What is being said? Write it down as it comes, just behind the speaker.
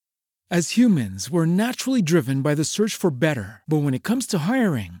As humans, we're naturally driven by the search for better. But when it comes to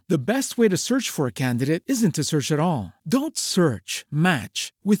hiring, the best way to search for a candidate isn't to search at all. Don't search,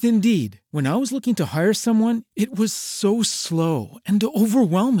 match with Indeed. When I was looking to hire someone, it was so slow and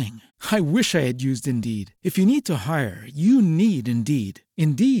overwhelming. I wish I had used Indeed. If you need to hire, you need Indeed.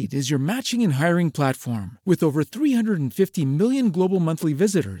 Indeed is your matching and hiring platform with over 350 million global monthly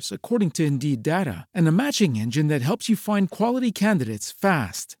visitors, according to Indeed data, and a matching engine that helps you find quality candidates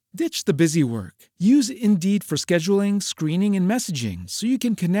fast. Ditch the busy work. Use Indeed for scheduling, screening, and messaging so you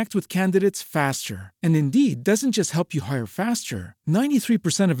can connect with candidates faster. And Indeed doesn't just help you hire faster.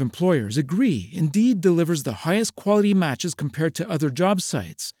 93% of employers agree Indeed delivers the highest quality matches compared to other job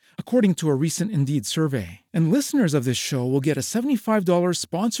sites, according to a recent Indeed survey. And listeners of this show will get a $75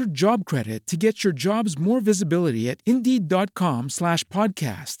 sponsored job credit to get your jobs more visibility at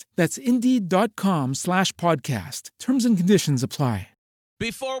Indeed.com/podcast. That's Indeed.com/podcast. Terms and conditions apply.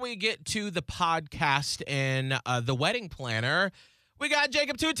 Before we get to the podcast and the wedding planner, we got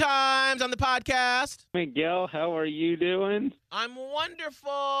Jacob 2 times on the podcast. Miguel, how are you doing? I'm wonderful.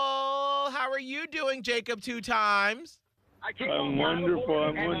 How are you doing, Jacob 2 times? I'm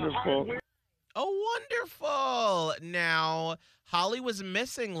wonderful. Oh, wonderful. Now, Holly was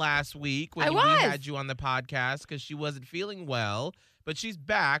missing last week when we had you on the podcast because she wasn't feeling well, but she's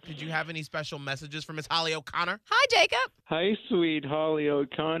back. Did you have any special messages for Miss Holly O'Connor? Hi, Jacob. Hi, sweet Holly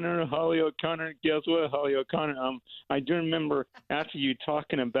O'Connor. Holly O'Connor, guess what, Holly O'Connor? I do remember after you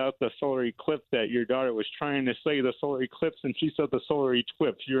talking about the solar eclipse that your daughter was trying to say the solar eclipse, and she said the solar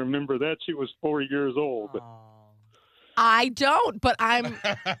eclipse. You remember that? She was 4 years old. I don't, but I'm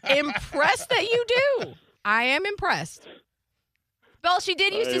impressed that you do. I am impressed. Well, she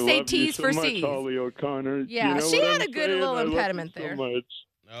did used to say T's for C's. Holly O'Connor. Yeah, you know she had I'm a good saying? little I love impediment you there. So much.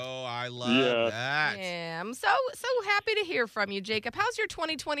 Oh, I love that. Yeah, I'm so happy to hear from you, Jacob. How's your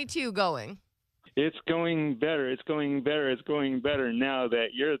 2022 going? It's going better. It's going better now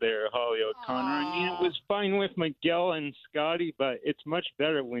that you're there, Holly O'Connor. I mean, it was fine with Miguel and Scotty, but it's much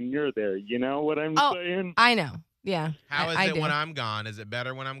better when you're there. You know what I'm saying? I know. Yeah. How is it when I'm gone? Is it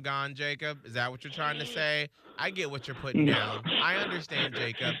better when I'm gone, Jacob? Is that what you're trying to say? I get what you're putting down. I understand,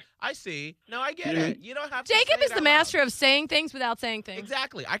 Jacob. I see. No, I get it. You don't have to Jacob say is it the out master loud. of saying things without saying things.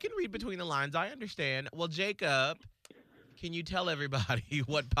 Exactly. I can read between the lines. I understand. Well, Jacob, can you tell everybody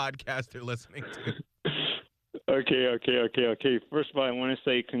what podcast they're listening to? Okay. First of all, I want to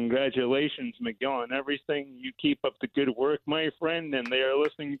say congratulations, Miguel, on everything. You keep up the good work, my friend, and they are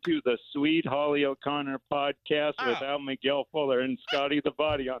listening to the Sweet Holly O'Connor podcast without Miguel Fuller and Scotty the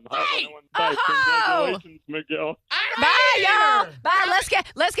Body on Hot 101.5. Congratulations, Miguel. Bye, y'all. Bye.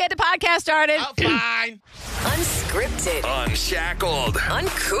 Let's get the podcast started. Oh, fine. Unscripted, Unshackled.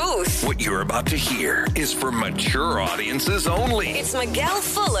 uncouth. What you're about to hear is for mature audiences only. It's Miguel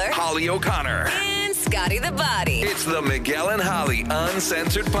Fuller Holly O'Connor. and Scotty the Body. It's the Miguel and Holly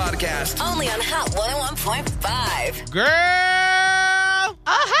Uncensored Podcast. Only on Hot 101.5. Girl,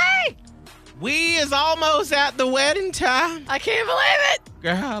 Hey. we is almost at the wedding time. I can't believe it.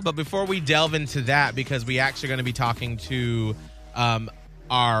 Girl, but before we delve into that, because we actually going to be talking to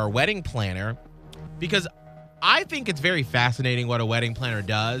our wedding planner, because I think it's very fascinating what a wedding planner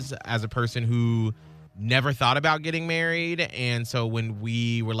does as a person who never thought about getting married. And so when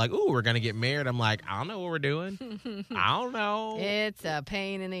we were like, ooh, we're going to get married, I'm like, I don't know what we're doing. I don't know. It's a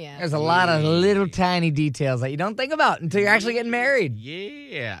pain in the ass. There's a lot of little tiny details that you don't think about until you're actually getting married.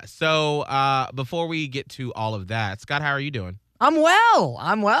 Yeah. So before we get to all of that, Scott, how are you doing? I'm well.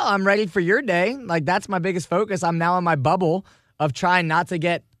 I'm ready for your day. Like, that's my biggest focus. I'm now in my bubble of trying not to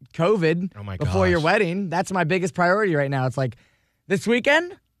get COVID before your wedding. That's my biggest priority right now. It's like, this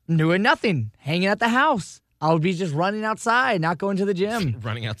weekend, I'm doing nothing, hanging at the house. I'll be just running outside, not going to the gym.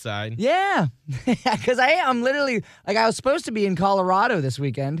 Running outside? Yeah, because I'm literally, like, I was supposed to be in Colorado this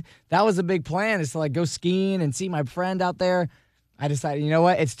weekend. That was a big plan, is to, like, go skiing and see my friend out there. I decided, you know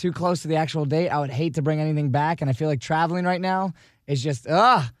what? It's too close to the actual date. I would hate to bring anything back, and I feel like traveling right now is just,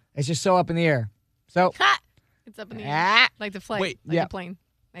 it's just so up in the air. So, It's up in the air. Like the flight. Wait. Like the plane.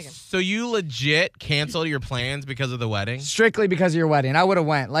 Megan. So you legit canceled your plans because of the wedding? strictly because of your wedding, I would have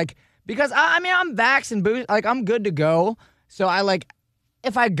went. Like, because, I'm vaxxed and boosted. Like, I'm good to go. So,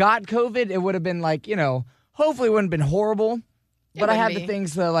 if I got COVID, it would have been, like, hopefully it wouldn't have been horrible. But I had the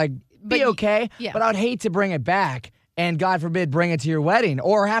things to, like, be okay. yeah. But I would hate to bring it back. And God forbid, bring it to your wedding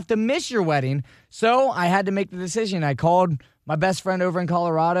or have to miss your wedding. So I had to make the decision. I called my best friend over in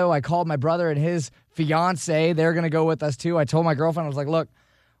Colorado. I called my brother and his fiance. They're going to go with us too. I told my girlfriend, I was like, look,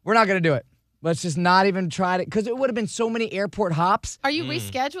 we're not going to do it. Let's just not even try to, because it would have been so many airport hops. Are you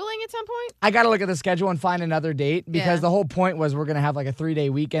rescheduling at some point? I got to look at the schedule and find another date because Yeah. the whole point was we're going to have like a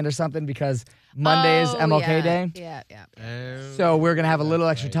 3-day weekend or something because Monday is Oh, MLK yeah. Day. Yeah. So we're going to have a little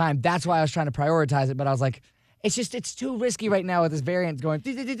extra time. That's why I was trying to prioritize it, but I was like, it's too risky right now with this variant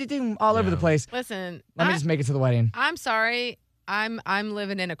going all over the place. Listen, Let me just make it to the wedding. I'm sorry. I'm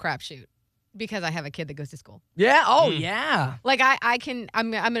living in a crapshoot because I have a kid that goes to school. Yeah. Oh, yeah. Like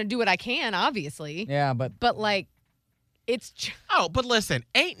I'm gonna do what I can, obviously. Yeah, but But like, it's Oh, but listen,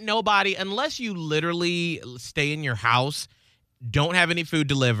 ain't nobody, unless you literally stay in your house, don't have any food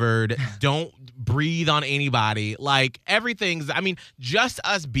delivered, don't breathe on anybody. Like, everything's, I mean, just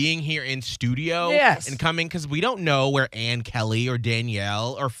us being here in studio Yes. and coming, because we don't know where Ann Kelly or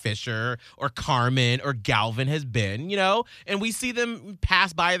Danielle or Fisher or Carmen or Galvin has been, you know? And we see them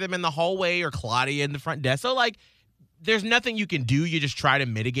pass by them in the hallway or Claudia in the front desk. So, like, there's nothing you can do. You just try to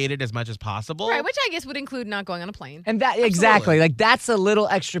mitigate it as much as possible. right, which I guess would include not going on a plane. And that exactly, like that's a little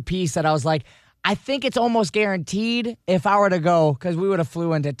extra piece that I was like, I think it's almost guaranteed if I were to go, because we would have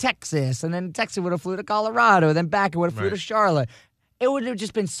flew into Texas, and then Texas would have flew to Colorado, then back it would have flew to Charlotte. It would have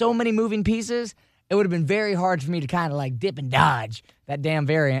just been so many moving pieces. It would have been very hard for me to kind of like dip and dodge that damn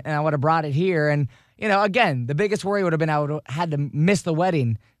variant, and I would have brought it here. And you know, again, the biggest worry would have been I would have had to miss the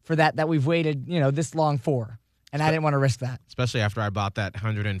wedding for that we've waited, you know, this long for, and I didn't want to risk that. Especially after I bought that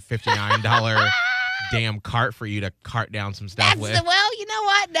 $159 damn cart for you to cart down some stuff with. Well, you know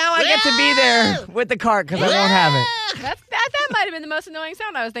what? Now I get to be there with the cart because I won't have it. That might have been the most annoying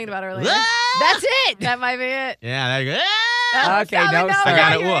sound I was thinking about earlier. That's it. That might be it. Yeah, there you go. That's Okay, no, no, sorry. I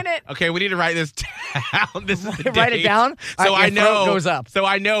got it. you're in it. Okay, we need to write this down. This is the Write it date. down? So All right, I your throat know goes up. So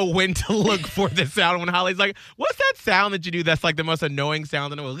I know when to look for the sound when Holly's like, "What's that sound that you do? That's like the most annoying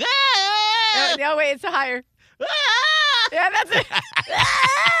sound." And it was, No, wait, it's a higher. Yeah, that's it.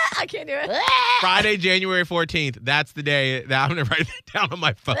 I can't do it. Friday, January 14th. That's the day that I'm gonna write that down on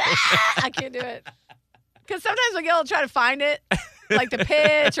my phone. I can't do it. Because sometimes Miguel will try to find it, like the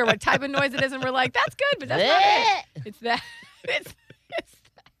pitch or what type of noise it is, and we're like, that's good, but that's not it. It's that. It's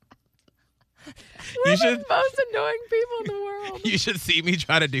we're You should- the most annoying people in the world. You should see me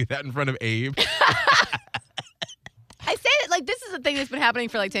try to do that in front of Abe. I say it like this is a thing that's been happening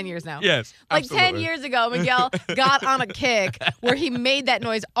for like 10 years now. Yes, Like absolutely. 10 years ago, Miguel got on a kick where he made that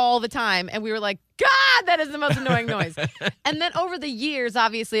noise all the time. And we were like, God, that is the most annoying noise. And then over the years,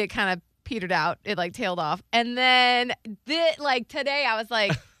 obviously, it kind of petered out. It like tailed off. And then like today, I was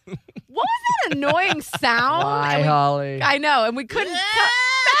like, what was that annoying sound? Why, And we- Holly? I know. And we couldn't.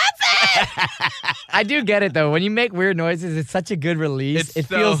 That's it. I do get it though. When you make weird noises, it's such a good release. It's It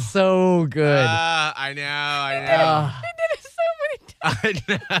so- feels so good. I know. I did it so many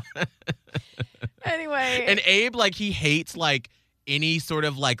times. I know. Anyway. And Abe, like, he hates like any sort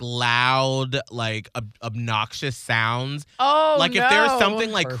of like loud, like obnoxious sounds. oh, Like no. if there's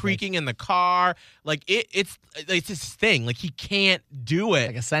something like Perfect. creaking in the car, like it's his thing. Like he can't do it.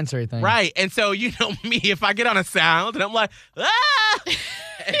 Like a sensory thing. Right. And so, you know me, if I get on a sound and I'm like, ah,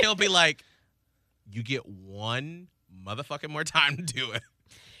 and he'll be like, you get one motherfucking more time to do it.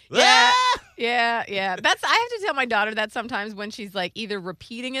 Yeah. Ah! Yeah. I have to tell my daughter that sometimes when she's like either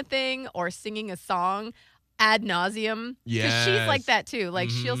repeating a thing or singing a song ad nauseum. Yes. She's like that too. Like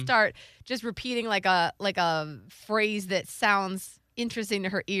she'll Mhm. start just repeating like a phrase that sounds interesting to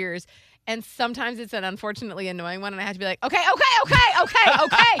her ears. And sometimes it's an unfortunately annoying one, and I have to be like, okay.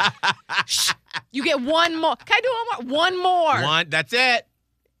 Shh. You get one more. Can I do one more? One more. One, that's it.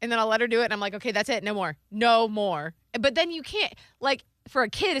 And then I'll let her do it, and I'm like, okay, that's it. No more. No more. But then you can't, like, for a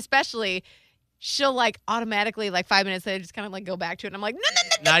kid especially, she'll, like, automatically, like, 5 minutes later, just kind of, like, go back to it. And I'm like,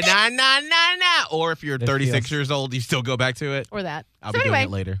 no. Nah. Or if you're It 36 feels- years old, you still go back to it. Or that. I'll So be anyway. doing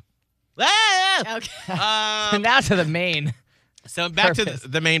it later. Ah! Okay. And now to the main. So back to Purpose.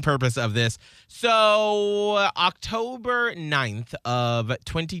 the main purpose of this. So October 9th of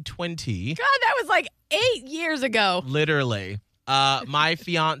 2020, God, that was, like, 8 years ago. literally, my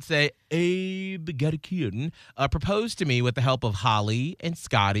fiance, Abe Gadakuden, proposed to me with the help of Holly and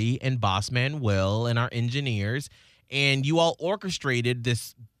Scotty and boss man Will and our engineers. And you all orchestrated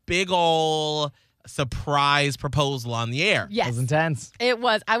this big ol' surprise proposal on the air. It Yes. was intense. It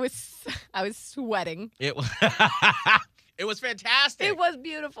was. I was sweating. It was it was fantastic. It was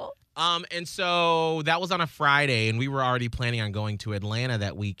beautiful. And so that was on a Friday, and we were already planning on going to Atlanta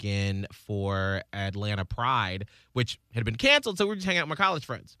that weekend for Atlanta Pride, which had been canceled. So we were just hanging out with my college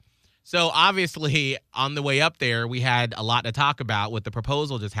friends. So obviously, on the way up there, we had a lot to talk about with the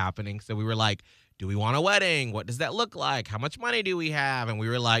proposal just happening. So we were like, do we want a wedding? What does that look like? How much money do we have? And we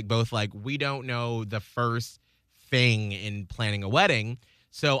were like, both like, we don't know the first thing in planning a wedding.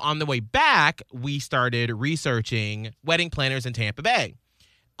 So on the way back, we started researching wedding planners in Tampa Bay.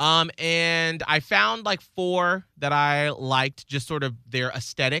 And I found like 4 that I liked, just sort of their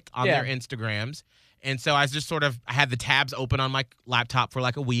aesthetic on their Instagrams. And so I had the tabs open on my laptop for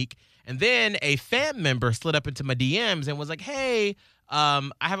like a week. And then a fan member slid up into my DMs and was like, hey, I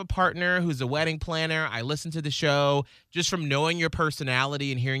have a partner who's a wedding planner. I listen to the show. Just from knowing your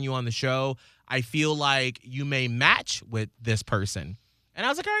personality and hearing you on the show, I feel like you may match with this person. And I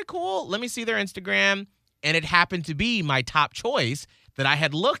was like, all right, cool. Let me see their Instagram. And it happened to be my top choice that I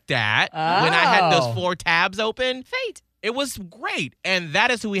had looked at when I had those 4 tabs open. Fate. It was great. And that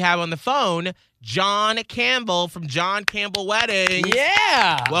is who we have on the phone, John Campbell from John Campbell Weddings.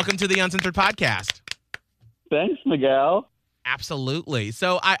 Yeah. Welcome to the Uncensored Podcast. Thanks, Miguel. Absolutely.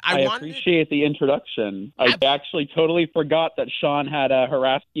 So I appreciate the introduction. I actually totally forgot that Sean had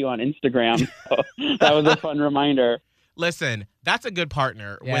harassed you on Instagram. So that was a fun reminder. Listen, that's a good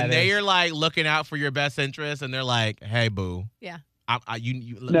partner. Yeah, when it they is. are like looking out for your best interest and they're like, hey, boo. Yeah. Let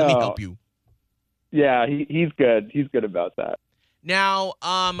me help you. Yeah, he's good. He's good about that. Now,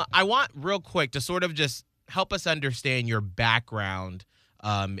 I want real quick to sort of just help us understand your background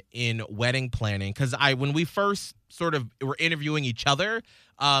in wedding planning, because when we first sort of were interviewing each other,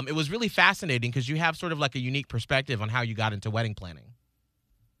 it was really fascinating because you have sort of like a unique perspective on how you got into wedding planning.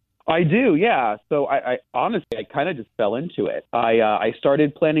 I do, yeah. So I honestly, I kind of just fell into it. I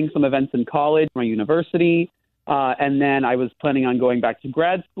started planning some events in college, my university, and then I was planning on going back to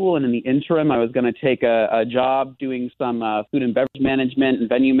grad school. And in the interim, I was going to take a job doing some food and beverage management and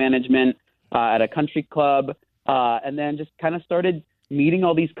venue management at a country club, and then just kind of started meeting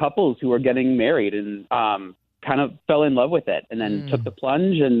all these couples who were getting married and kind of fell in love with it, and then took the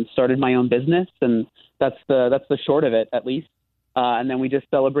plunge and started my own business. And that's the short of it, at least. And then we just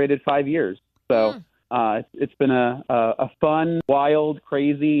celebrated 5 years. So it's been a fun, wild,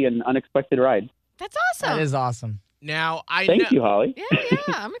 crazy, and unexpected ride. That's awesome. That is awesome. Now, Thank you, Holly. Yeah.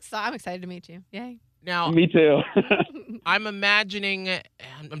 I'm excited to meet you. Yay. Now, Me too. I'm imagining,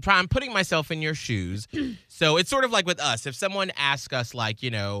 I'm putting myself in your shoes. So it's sort of like with us. If someone asks us, like,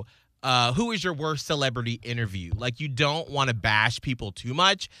 who is your worst celebrity interview? Like, you don't want to bash people too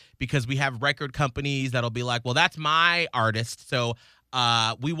much because we have record companies that'll be like, well, that's my artist. So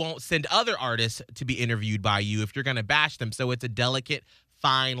we won't send other artists to be interviewed by you if you're going to bash them. So it's a delicate,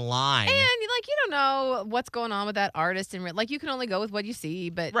 fine line. And you don't know what's going on with that artist, and you can only go with what you see.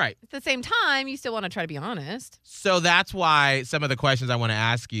 But Right. at the same time, you still want to try to be honest. So that's why some of the questions I want to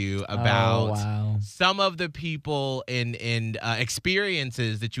ask you about wow. some of the people and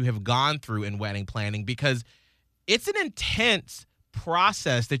experiences that you have gone through in wedding planning, because it's an intense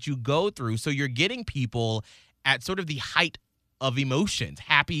process that you go through. So you're getting people at sort of the height of emotions: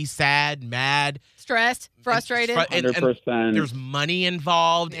 happy, sad, mad, Stressed, frustrated. and 100%. there's money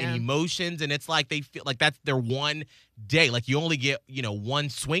involved Yeah. and emotions, and it's like they feel like that's their one day. Like, you only get, one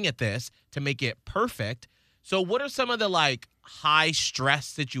swing at this to make it perfect. So what are some of the like high stress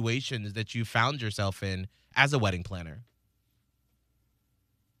situations that you found yourself in as a wedding planner?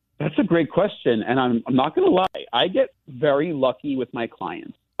 That's a great question. And I'm not going to lie. I get very lucky with my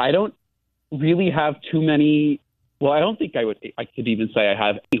clients. I don't really have too many. Well, I don't think I could even say I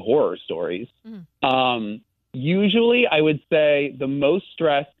have any horror stories. Usually I would say the most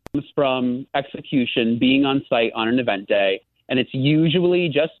stress comes from execution, being on site on an event day. And it's usually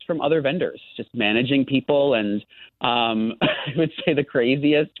just from other vendors, just managing people. And I would say the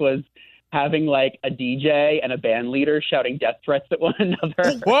craziest was having like a DJ and a band leader shouting death threats at one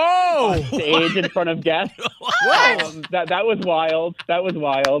another. Whoa! On stage in front of guests. That was wild. That was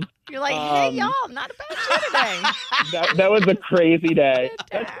wild. You're like, hey, y'all, not a bad show today. That was a crazy day. Sit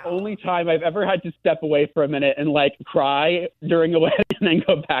That's the down. only time I've ever had to step away for a minute and like cry during a wedding and then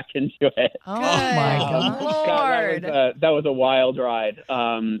go back into it. Oh my Good God. Lord. That was a wild ride.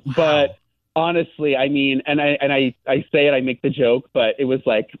 But honestly, I mean, and I say it, I make the joke, but it was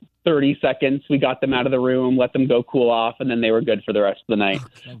like 30 seconds. We got them out of the room, let them go cool off, and then they were good for the rest of the night.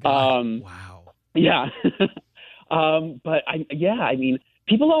 Wow. Yeah. But I mean,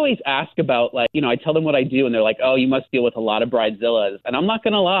 people always ask about, like, I tell them what I do and they're like, oh, you must deal with a lot of bridezillas. And I'm not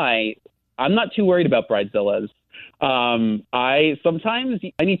going to lie. I'm not too worried about bridezillas. Sometimes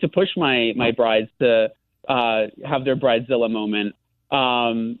I need to push my brides to have their bridezilla moment.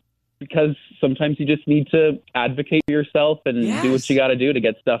 Because sometimes you just need to advocate for yourself and do what you got to do to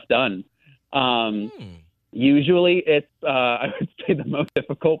get stuff done. Usually it's, I would say the most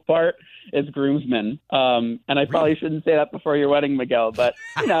difficult part is groomsmen. And I probably shouldn't say that before your wedding, Miguel, but,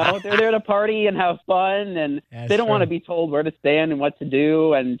 they're there to party and have fun, and they don't want to be told where to stand and what to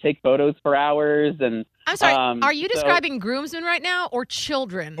do and take photos for hours. And I'm sorry, are you describing groomsmen right now or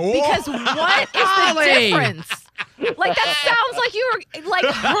children? Because what is the difference? Like, that sounds like you were, like,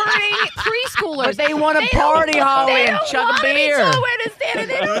 hurting preschoolers. But they want to party, Holly, and chug a beer. They don't want to be told where to stand, and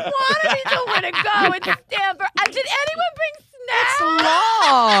they don't want to be told where to go and stand for. Did anyone bring snacks? It's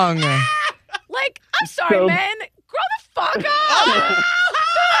long. Like, I'm sorry, man. Grow the fuck up.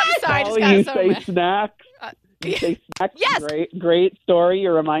 I'm sorry, I just got you so say mad. snacks. You say snacks. Yes. Great story.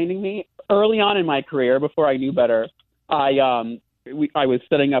 You're reminding me. Early on in my career, before I knew better, I was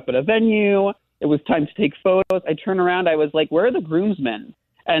setting up at a venue. It was time to take photos. I turn around. I was like, where are the groomsmen?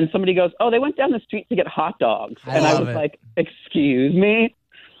 And somebody goes, oh, they went down the street to get hot dogs. And I was like, excuse me?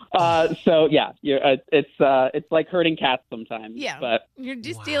 So, yeah, it's like herding cats sometimes. Yeah, but you're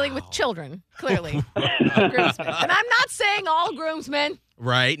just dealing with children, clearly. Groomsmen. And I'm not saying all groomsmen.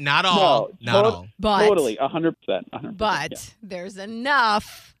 Right? Not all. No, not all. But, totally, 100%. But there's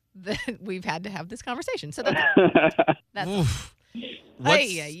enough that we've had to have this conversation. So that's Oof.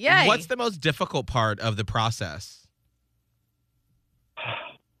 What's the most difficult part of the process?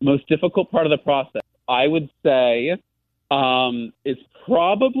 Most difficult part of the process, I would say, is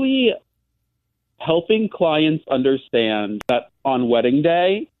probably helping clients understand that on wedding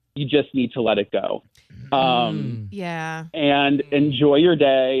day, you just need to let it go. Yeah. And enjoy your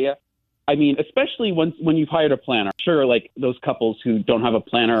day. I mean, especially when you've hired a planner. Sure, like those couples who don't have a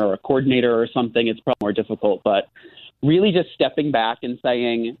planner or a coordinator or something, it's probably more difficult. But really just stepping back and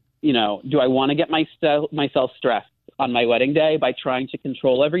saying, do I want to get myself stressed on my wedding day by trying to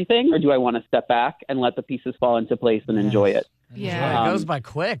control everything, or do I want to step back and let the pieces fall into place and enjoy it? Yeah. It goes by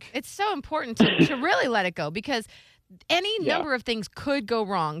quick. It's so important to really let it go, because any number of things could go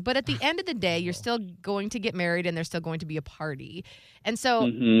wrong. But at the end of the day, you're still going to get married and there's still going to be a party. And so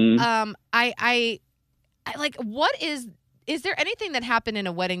I like, is there anything that happened in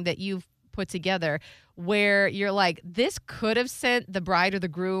a wedding that you've put together where you're like, this could have sent the bride or the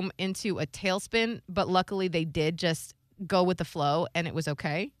groom into a tailspin, but luckily they did just go with the flow and it was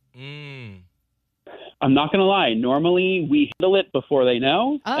okay? I'm not going to lie. Normally we handle it before they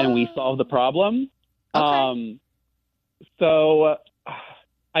know and we solve the problem. Okay. So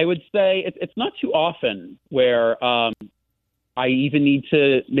I would say it's not too often where I even need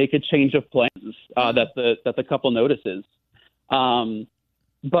to make a change of plans that the couple notices.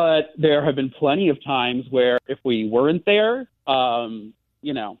 But there have been plenty of times where if we weren't there,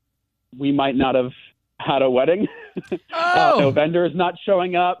 we might not have had a wedding. Vendors not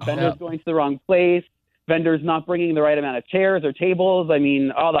showing up, vendors going to the wrong place, vendors not bringing the right amount of chairs or tables. I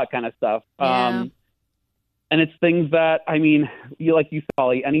mean, all that kind of stuff. Yeah. And it's things that, I mean, like you said,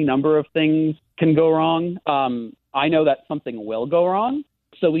 Holly, any number of things can go wrong. I know that something will go wrong.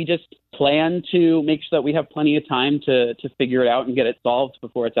 So we just plan to make sure that we have plenty of time to figure it out and get it solved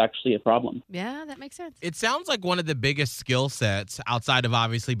before it's actually a problem. Yeah, that makes sense. It sounds like one of the biggest skill sets, outside of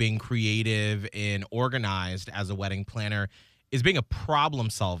obviously being creative and organized as a wedding planner, is being a problem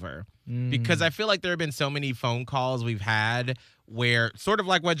solver. Because I feel like there have been so many phone calls we've had where, sort of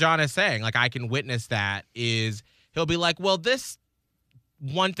like what John is saying, like I can witness that, is he'll be like, well, this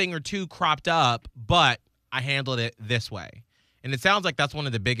one thing or two cropped up, but I handled it this way. And it sounds like that's one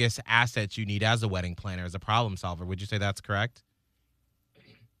of the biggest assets you need as a wedding planner, as a problem solver. Would you say that's correct?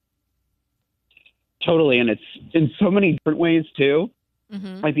 Totally. And it's in so many different ways, too.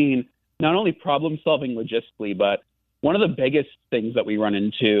 Mm-hmm. I mean, not only problem solving logistically, but one of the biggest things that we run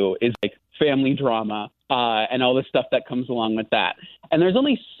into is like family drama and all the stuff that comes along with that. And there's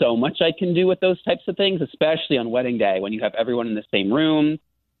only so much I can do with those types of things, especially on wedding day when you have everyone in the same room.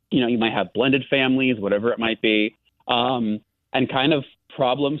 You might have blended families, whatever it might be. And kind of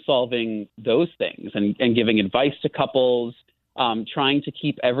problem solving those things and giving advice to couples, trying to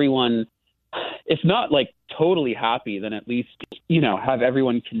keep everyone, if not like totally happy, then at least, have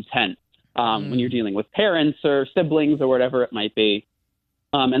everyone content when you're dealing with parents or siblings or whatever it might be.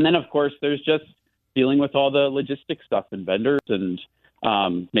 And then, of course, there's just dealing with all the logistic stuff and vendors and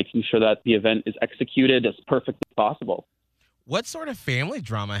making sure that the event is executed as perfectly as possible. What sort of family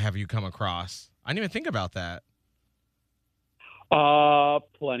drama have you come across? I didn't even think about that.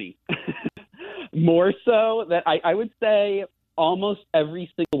 Plenty. More so that I would say almost every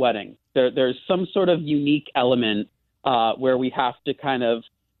single wedding, there's some sort of unique element where we have to kind of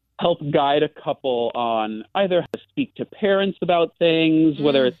help guide a couple on either how to speak to parents about things,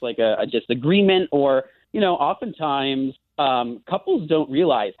 whether it's like a disagreement or, oftentimes couples don't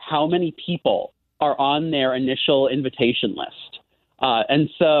realize how many people are on their initial invitation list. And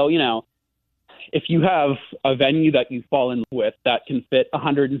so, if you have a venue that you fall in love with that can fit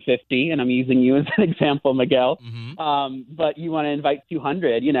 150, and I'm using you as an example, Miguel, but you want to invite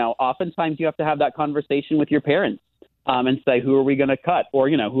 200, oftentimes you have to have that conversation with your parents and say, who are we going to cut? Or,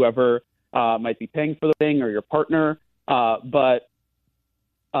 whoever might be paying for the thing, or your partner. So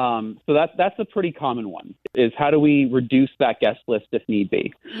that's a pretty common one, is how do we reduce that guest list if need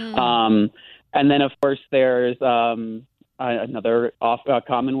be? And then, of course, there's another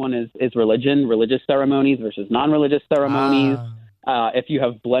common one is religious ceremonies versus non-religious ceremonies. If you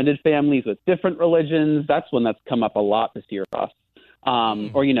have blended families with different religions, that's one that's come up a lot this year for us.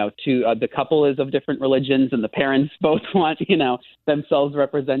 Or, the couple is of different religions and the parents both want, themselves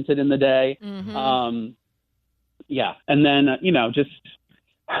represented in the day. Yeah. And then, just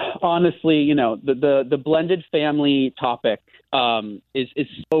honestly, the blended family topic is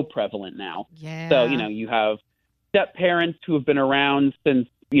so prevalent now. Yeah. So, you have step parents who have been around since,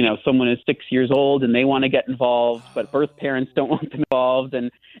 someone is 6 years old and they want to get involved, but birth parents don't want them involved. And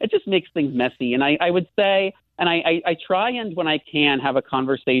it just makes things messy. And I would say, and I try and when I can have a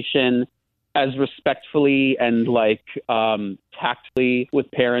conversation as respectfully and tactfully with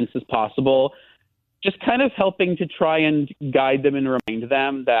parents as possible, just kind of helping to try and guide them and remind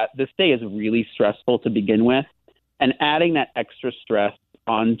them that this day is really stressful to begin with, and adding that extra stress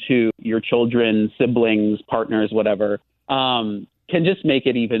onto your children, siblings, partners, whatever, can just make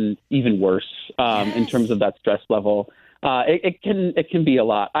it even worse in terms of that stress level. It can be a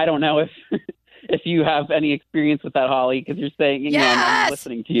lot. I don't know if if you have any experience with that, Holly, because you're saying, I'm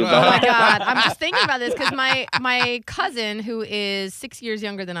listening to you. Oh my God. I'm just thinking about this because my cousin, who is 6 years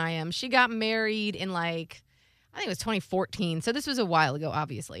younger than I am, she got married in I think it was 2014. So this was a while ago,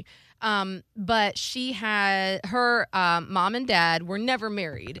 obviously. But she had her mom and dad were never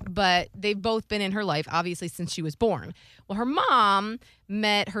married, but they've both been in her life, obviously, since she was born. Well, her mom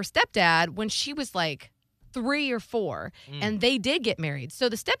met her stepdad when she was 3 or 4, and they did get married. So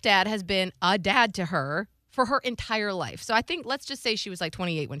the stepdad has been a dad to her for her entire life. So I think, let's just say she was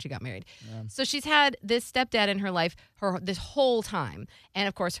 28 when she got married. Yeah. So she's had this stepdad in her life this whole time. And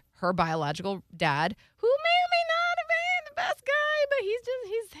of course, her biological dad, who may or may not have been the best guy, but he's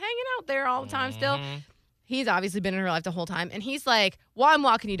hanging out there all the time still. He's obviously been in her life the whole time. And he's like, well, I'm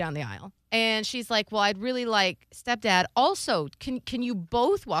walking you down the aisle. And she's like, well, I'd really like stepdad. Also, can you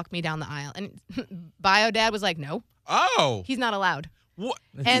both walk me down the aisle? And bio dad was like, no. Oh. He's not allowed. What?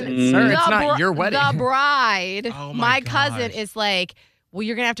 And Sir, it's not your wedding. The bride, Oh my gosh. cousin, is like, well,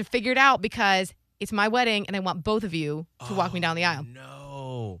 you're going to have to figure it out because it's my wedding and I want both of you to walk me down the aisle.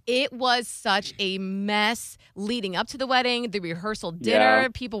 No. It was such a mess leading up to the wedding, the rehearsal dinner. Yeah.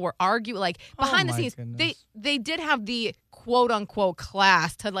 People were arguing, behind the my scenes. goodness. They did have the quote unquote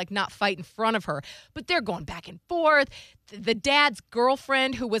class to not fight in front of her, but they're going back and forth. The dad's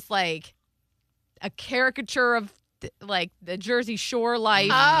girlfriend, who was a caricature of the Jersey Shore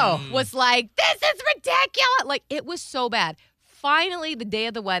life, was like, this is ridiculous. It was so bad. Finally, the day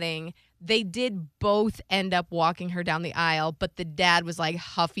of the wedding, they did both end up walking her down the aisle, but the dad was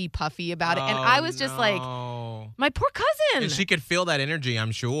huffy puffy about it. And I was just my poor cousin. And she could feel that energy,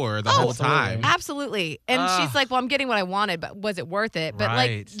 I'm sure, the whole time. Absolutely. And she's like, well, I'm getting what I wanted, but was it worth it? But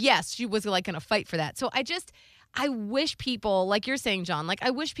Right. yes, she was going to fight for that. So I wish people, like you're saying, John, I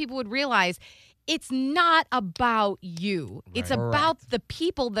wish people would realize it's not about you. Right. It's about the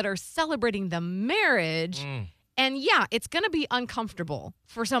people that are celebrating the marriage. And yeah, it's going to be uncomfortable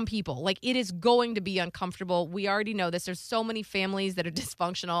for some people. It is going to be uncomfortable. We already know this. There's so many families that are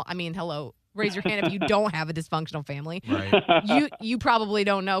dysfunctional. I mean, hello, raise your hand if you don't have a dysfunctional family. Right. You probably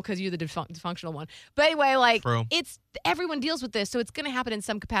don't know because you're the dysfunctional one. But anyway, True. Everyone deals with this, so it's going to happen in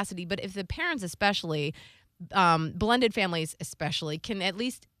some capacity. But if the parents especially, blended families especially, can at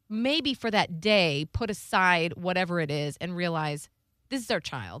least maybe for that day put aside whatever it is and realize this is our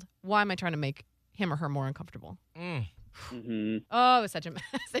child. Why am I trying to make him or her more uncomfortable? Oh, it was such a mess.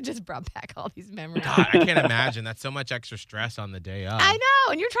 It just brought back all these memories. God, I can't imagine. That's so much extra stress on the day of. I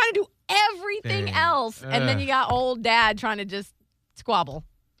know, and you're trying to do everything else, and then you got old dad trying to just squabble.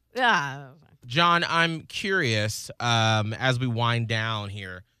 John, I'm curious, as we wind down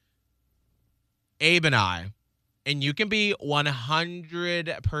here, Abe and I, and you can be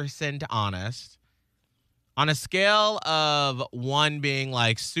 100% honest, on a scale of 1 being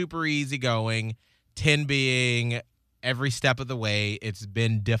super easygoing, 10 being every step of the way it's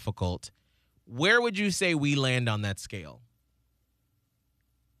been difficult, where would you say we land on that scale?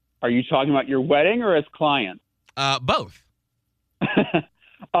 Are you talking about your wedding or as clients? Both.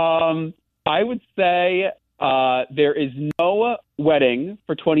 I would say there is no wedding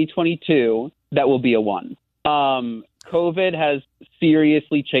for 2022 that will be a 1. COVID has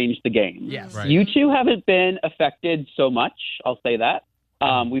seriously changed the game. Yes. Right. You two haven't been affected so much. I'll say that.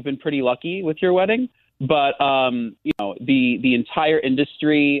 We've been pretty lucky with your wedding, but the entire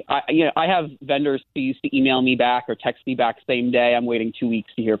industry. I have vendors who used to email me back or text me back same day. I'm waiting 2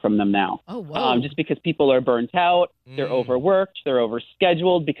 weeks to hear from them now. Oh, whoa. Just because people are burnt out, they're overworked, they're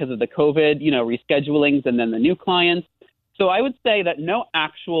overscheduled because of the COVID, reschedulings and then the new clients. So I would say that no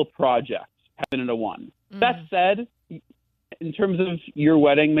actual project has been a 1. That said, in terms of your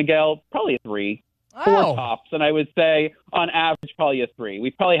wedding, Miguel, probably a 3, 4 tops. And I would say on average, probably a 3.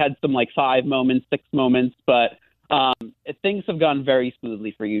 We've probably had some 5 moments, 6 moments, but things have gone very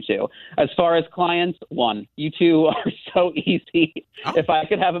smoothly for you two. As far as clients, 1. You two are so easy. Oh. If I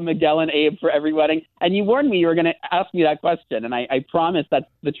could have a Miguel and Abe for every wedding, and you warned me you were going to ask me that question, and I promise that's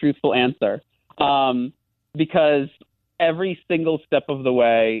the truthful answer. Because every single step of the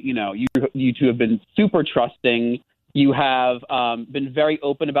way, you two have been super trusting. You have been very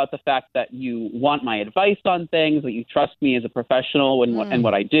open about the fact that you want my advice on things, that you trust me as a professional and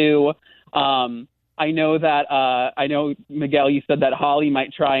what I do. I know, Miguel, you said that Holly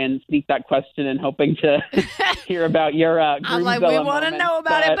might try and sneak that question in, hoping to hear about your I'm like, we want to know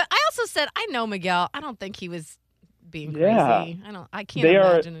about it. But I also said, I know Miguel. I don't think he was being crazy. Yeah. I can't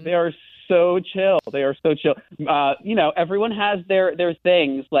imagine. They are so chill. They are so chill. Everyone has their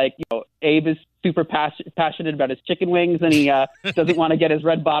things. Like, Abe is super passionate about his chicken wings, and he doesn't want to get his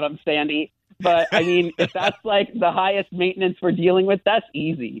red bottom sandy. But I mean, if that's the highest maintenance we're dealing with, that's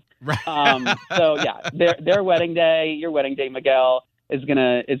easy. Right. So yeah, their wedding day, your wedding day, Miguel, is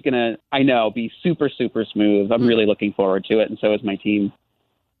gonna I know be super super smooth. I'm really looking forward to it, and so is my team.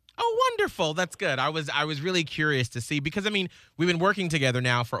 Oh, wonderful. That's good. I was really curious to see, because, we've been working together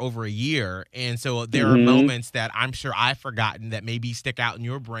now for over a year. And so there are moments that I'm sure I've forgotten that maybe stick out in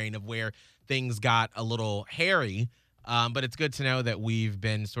your brain of where things got a little hairy. But it's good to know that we've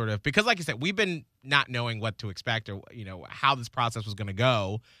been because like you said, we've been not knowing what to expect or, how this process was going to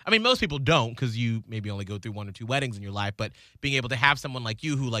go. Most people don't, because you maybe only go through 1 or 2 weddings in your life, but being able to have someone like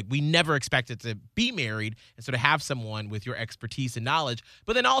you who we never expected to be married, and so to have someone with your expertise and knowledge,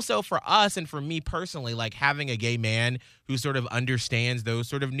 but then also for us and for me personally, having a gay man who sort of understands those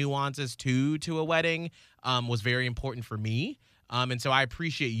sort of nuances to a wedding was very important for me. And so I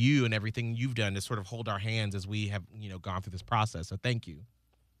appreciate you and everything you've done to sort of hold our hands as we have, gone through this process. So thank you.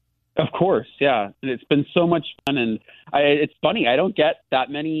 Of course. Yeah. It's been so much fun. And it's funny. I don't get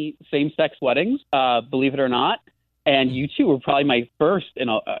that many same-sex weddings, believe it or not. And you two were probably my first in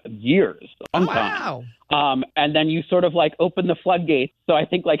years. A long time. Wow. And then you sort of opened the floodgates. So I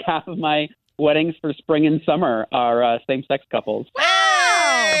think half of my weddings for spring and summer are same-sex couples.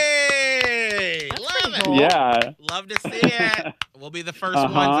 Hey! Love it. cool. Yeah. Love to see it. We'll be the first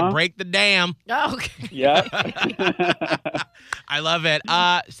ones to break the dam. Oh, okay. Yeah. I love it.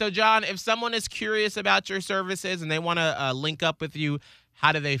 So, John, if someone is curious about your services and they want to link up with you,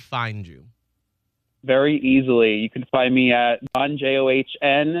 how do they find you? Very easily. You can find me at John,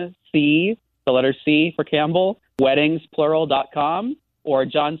 JOHNC, the letter C for Campbell, weddingsplural.com, or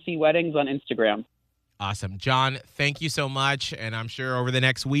John C. Weddings on Instagram. Awesome. John, thank you so much. And I'm sure over the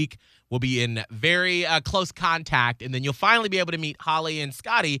next week, we'll be in very close contact. And then you'll finally be able to meet Holly and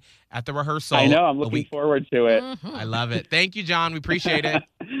Scotty at the rehersal. I know. I'm looking forward to it. Mm-hmm. I love it. Thank you, John. We appreciate it.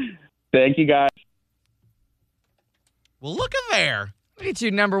 Thank you, guys. Well, look at there. Look at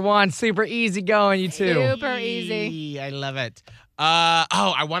you, number one. Super easy going, you two. Super easy. I love it.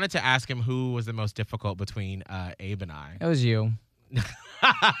 I wanted to ask him who was the most difficult between Abe and I. That was you.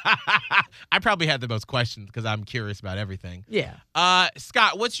 I probably had the most questions because I'm curious about everything. Yeah.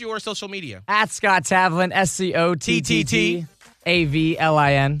 Scott, what's your social media? At Scott Tavlin,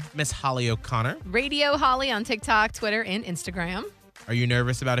 SCOTTTAVLIN. Miss Holly O'Connor. Radio Holly on TikTok, Twitter, and Instagram. Are you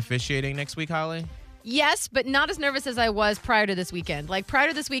nervous about officiating next week, Holly? Yes, but not as nervous as I was prior to this weekend. Like, prior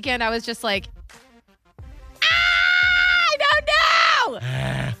to this weekend, I was just like, I don't know.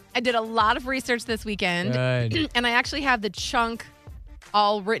 I did a lot of research this weekend. Good. And I actually have the chunk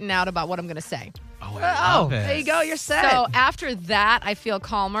all written out about what I'm going to say. Oh, I love it. There you go. You're set. So after that, I feel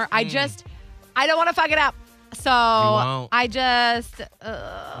calmer. I don't want to fuck it up. So won't. I just...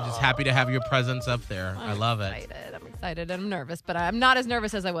 I'm just happy to have your presence up there. I love it. I'm excited and I'm nervous, but I'm not as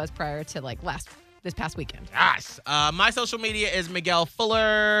nervous as I was prior to this past weekend. Yes. My social media is Miguel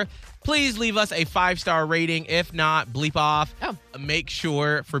Fuller. Please leave us a 5-star rating. If not, bleep off. Oh. Make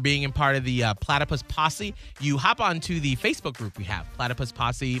sure for being a part of the Platypus Posse, you hop onto the Facebook group we have, Platypus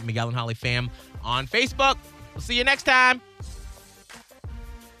Posse, Miguel and Holly Fam on Facebook. We'll see you next time.